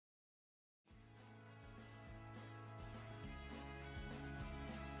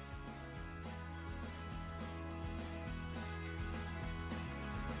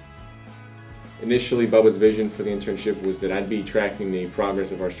Initially, Bubba's vision for the internship was that I'd be tracking the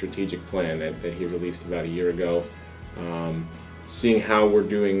progress of our strategic plan that he released about a year ago, seeing how we're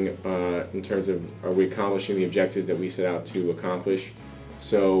doing in terms of are we accomplishing the objectives that we set out to accomplish.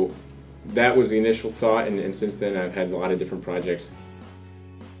 So that was the initial thought, and since then I've had a lot of different projects.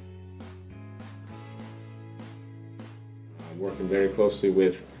 Working very closely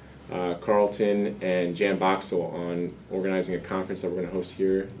with Carlton and Jan Boxell on organizing a conference that we're going to host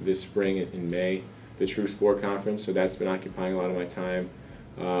here this spring in May, the True Sport Conference, so that's been occupying a lot of my time.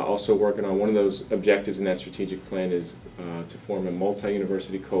 Also working on one of those objectives in that strategic plan is to form a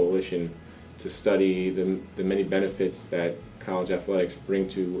multi-university coalition to study the many benefits that college athletics bring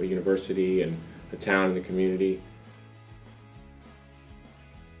to a university and a town and the community.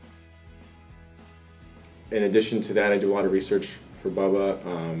 In addition to that, I do a lot of research for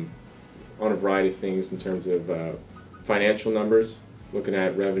Bubba on a variety of things in terms of financial numbers, looking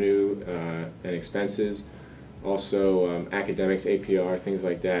at revenue and expenses, also academics, APR, things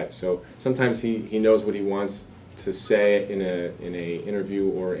like that. So sometimes he knows what he wants to say in a interview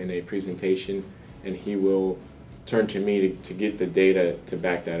or in a presentation, and he will turn to me to get the data to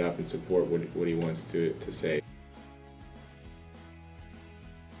back that up and support what he wants to say.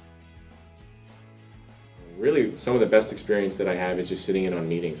 Really, some of the best experience that I have is just sitting in on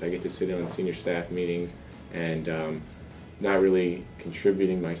meetings. I get to sit in on senior staff meetings and not really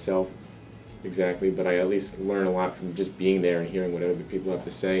contributing myself exactly, but I at least learn a lot from just being there and hearing what other people have to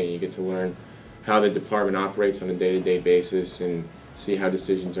say, and you get to learn how the department operates on a day-to-day basis and see how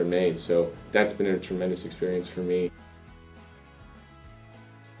decisions are made. So that's been a tremendous experience for me.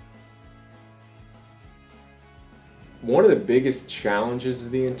 One of the biggest challenges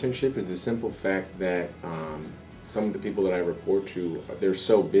of the internship is the simple fact that some of the people that I report to, they're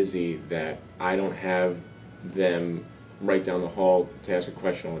so busy that I don't have them right down the hall to ask a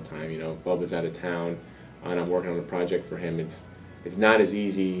question all the time. You know, if Bubba's out of town and I'm working on a project for him, it's not as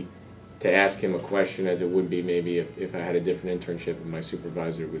easy to ask him a question as it would be maybe if I had a different internship and my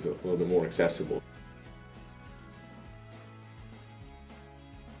supervisor was a little bit more accessible.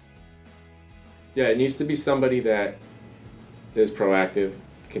 Yeah, it needs to be somebody that is proactive,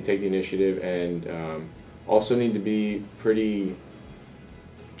 can take the initiative, and also need to be pretty,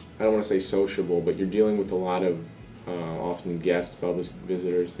 I don't want to say sociable, but you're dealing with a lot of often guests,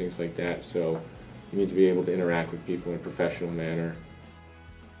 visitors, things like that, so you need to be able to interact with people in a professional manner.